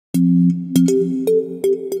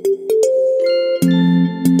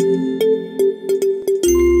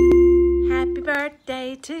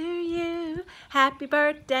Happy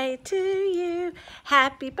birthday to you.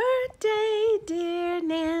 Happy birthday, dear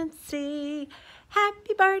Nancy.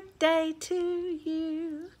 Happy birthday to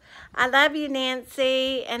you. I love you,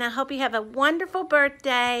 Nancy, and I hope you have a wonderful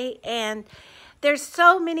birthday. And there's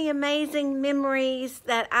so many amazing memories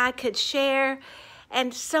that I could share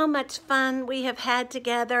and so much fun we have had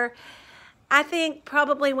together. I think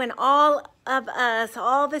probably when all of us,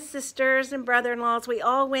 all the sisters and brother-in-laws, we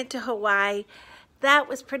all went to Hawaii, that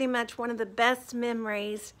was pretty much one of the best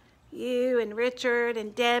memories. You and Richard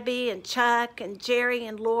and Debbie and Chuck and Jerry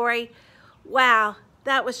and Lori. Wow,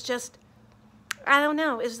 that was just, I don't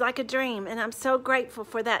know, it was like a dream. And I'm so grateful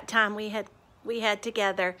for that time we had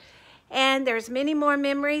together. And there's many more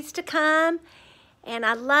memories to come. And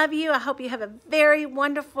I love you. I hope you have a very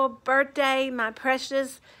wonderful birthday, my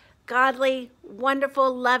precious, godly,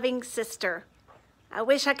 wonderful, loving sister. I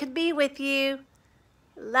wish I could be with you.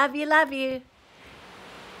 Love you, love you.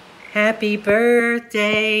 Happy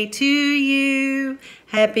birthday to you.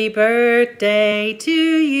 Happy birthday to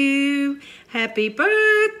you. Happy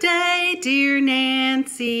birthday, dear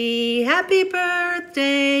Nancy. Happy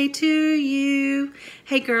birthday to you.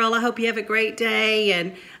 Hey girl, I hope you have a great day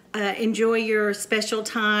and enjoy your special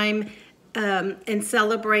time and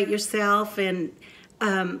celebrate yourself. And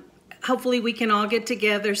hopefully we can all get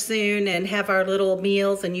together soon and have our little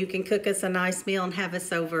meals, and you can cook us a nice meal and have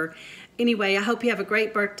us over. Anyway, I hope you have a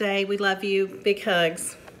great birthday. We love you. Big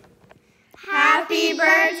hugs. Happy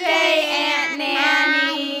birthday, Aunt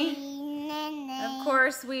Nanny. Of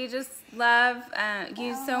course, we just love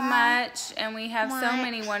you so much, and we have so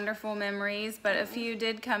many wonderful memories, but a few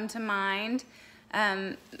did come to mind.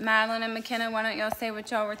 Madeline and McKenna, why don't y'all say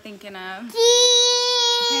what y'all were thinking of? Okay,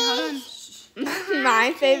 hold on.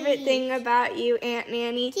 My favorite thing about you, Aunt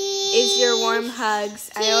Nanny, is your warm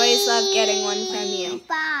hugs. I always love getting one from you.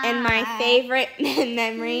 And my favorite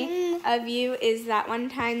memory of you is that one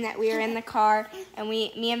time that we were in the car and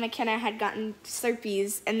me and McKenna had gotten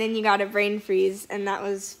Slurpees, and then you got a brain freeze, and that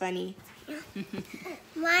was funny.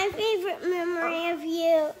 My favorite memory of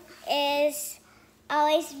you is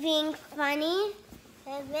always being funny,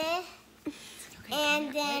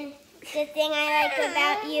 and then the thing I like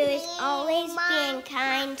about you is always being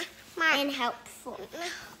kind and helpful.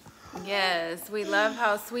 Yes, we love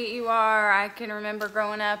how sweet you are. I can remember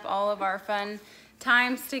growing up, all of our fun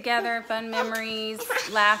times together, fun memories,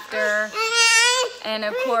 laughter, and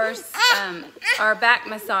of course, our back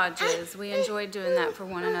massages. We enjoyed doing that for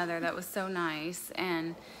one another. That was so nice.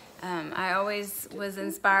 And I always was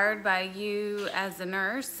inspired by you as a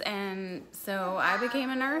nurse, and so I became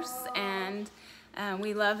a nurse, and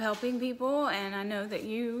we love helping people, and I know that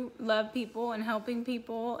you love people and helping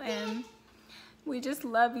people, and we just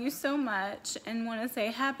love you so much and want to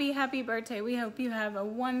say happy, happy birthday. We hope you have a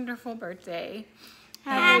wonderful birthday.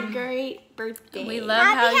 Have a great birthday. We love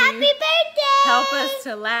how you help us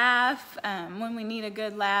to laugh when we need a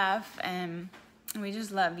good laugh, and we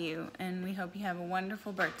just love you, and we hope you have a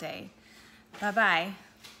wonderful birthday. Bye-bye.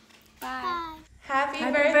 Bye. Happy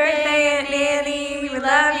birthday, Aunt Nanny. We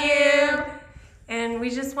love you. And we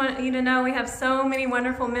just want you to know we have so many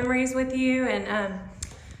wonderful memories with you, and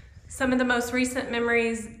some of the most recent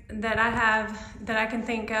memories that I have that I can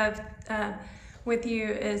think of with you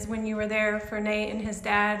is when you were there for Nate and his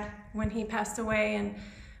dad when he passed away, and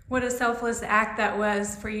what a selfless act that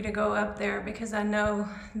was for you to go up there, because I know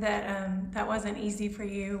that that wasn't easy for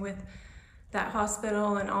you with that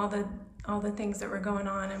hospital and all the things that were going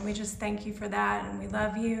on, and we just thank you for that, and we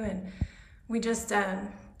love you, and we just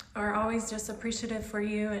are always just appreciative for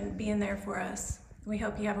you and being there for us. We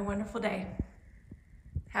hope you have a wonderful day.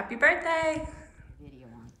 Happy birthday.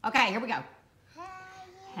 Okay, here we go.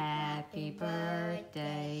 Happy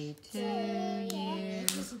birthday to you.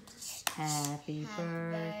 Happy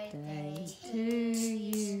birthday to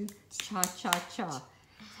you. Cha-cha-cha.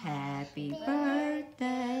 Happy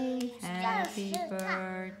birthday. Happy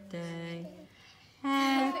birthday.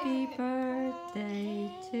 Happy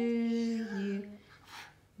birthday to you.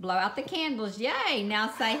 Blow out the candles, yay! Now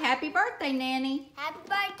say happy birthday, Nanny. Happy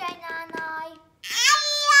birthday, Nanny.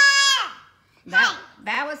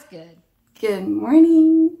 That was good. Good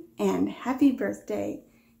morning and happy birthday,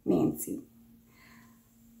 Nancy.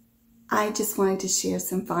 I just wanted to share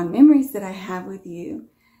some fond memories that I have with you.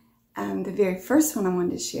 The very first one I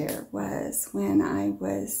wanted to share was when I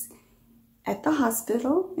was at the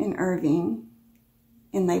hospital in Irving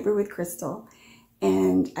in labor with Crystal,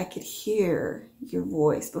 and I could hear your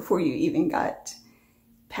voice before you even got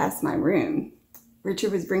past my room.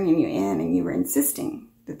 Richard was bringing you in, and you were insisting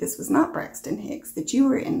that this was not Braxton Hicks, that you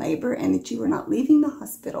were in labor and that you were not leaving the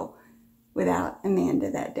hospital without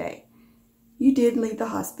Amanda that day. you did leave the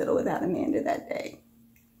hospital without Amanda that day.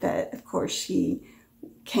 But of course, she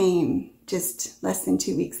came just less than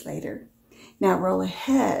 2 weeks later. Now roll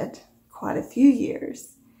ahead quite a few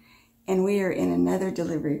years, and we are in another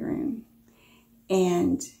delivery room,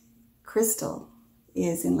 and Crystal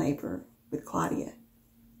is in labor with Claudia.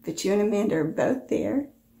 But you and Amanda are both there,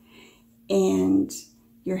 and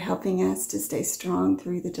you're helping us to stay strong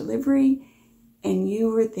through the delivery, and you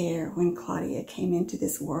were there when Claudia came into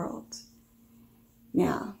this world.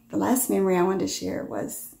 Now, the last memory I wanted to share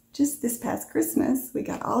was just this past Christmas. We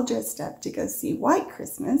got all dressed up to go see White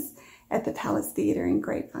Christmas at the Palace Theater in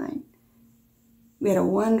Grapevine. We had a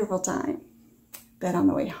wonderful time, but on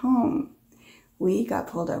the way home, we got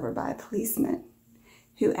pulled over by a policeman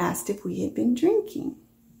who asked if we had been drinking.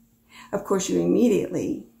 Of course, you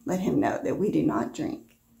immediately let him know that we do not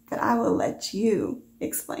drink, but I will let you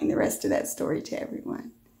explain the rest of that story to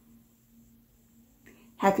everyone.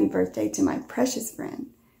 Happy birthday to my precious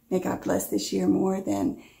friend. May God bless this year more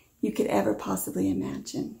than you could ever possibly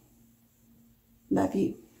imagine. Love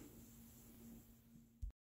you.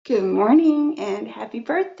 Good morning and happy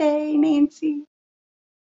birthday, Nancy.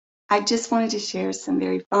 I just wanted to share some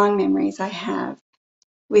very fond memories I have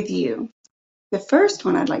with you. The first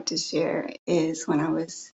one I'd like to share is when I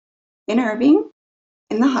was in Irving,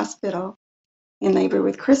 in the hospital, in labor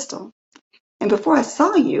with Crystal. And before I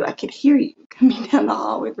saw you, I could hear you coming down the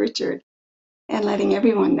hall with Richard and letting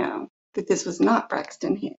everyone know that this was not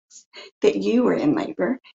Braxton Hicks, that you were in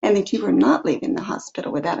labor, and that you were not leaving the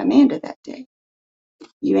hospital without Amanda that day.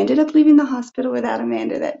 You ended up leaving the hospital without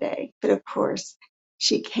Amanda that day, but of course,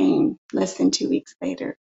 she came less than 2 weeks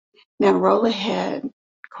later. Now roll ahead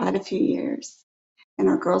quite a few years, and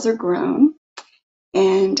our girls are grown,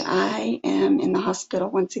 and I am in the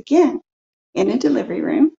hospital once again, in a delivery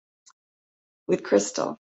room with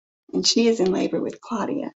Crystal, and she is in labor with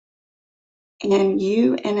Claudia. And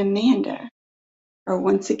you and Amanda are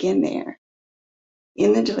once again there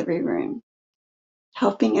in the delivery room,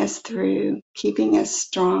 helping us through, keeping us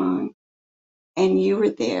strong. And you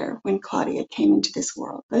were there when Claudia came into this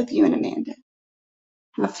world, both you and Amanda.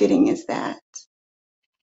 How fitting is that?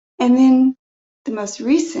 And then the most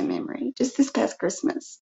recent memory, just this past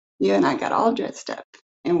Christmas, you and I got all dressed up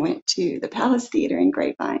and went to the Palace Theater in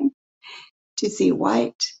Grapevine to see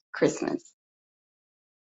White Christmas.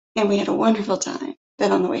 And we had a wonderful time.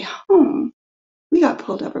 But on the way home, we got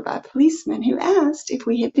pulled over by a policeman who asked if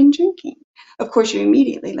we had been drinking. Of course, you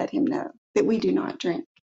immediately let him know that we do not drink.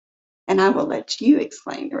 And I will let you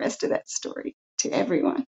explain the rest of that story to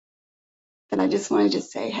everyone. But I just wanted to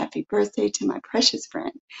say happy birthday to my precious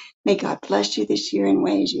friend. May God bless you this year in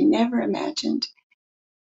ways you never imagined.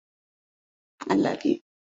 I love you.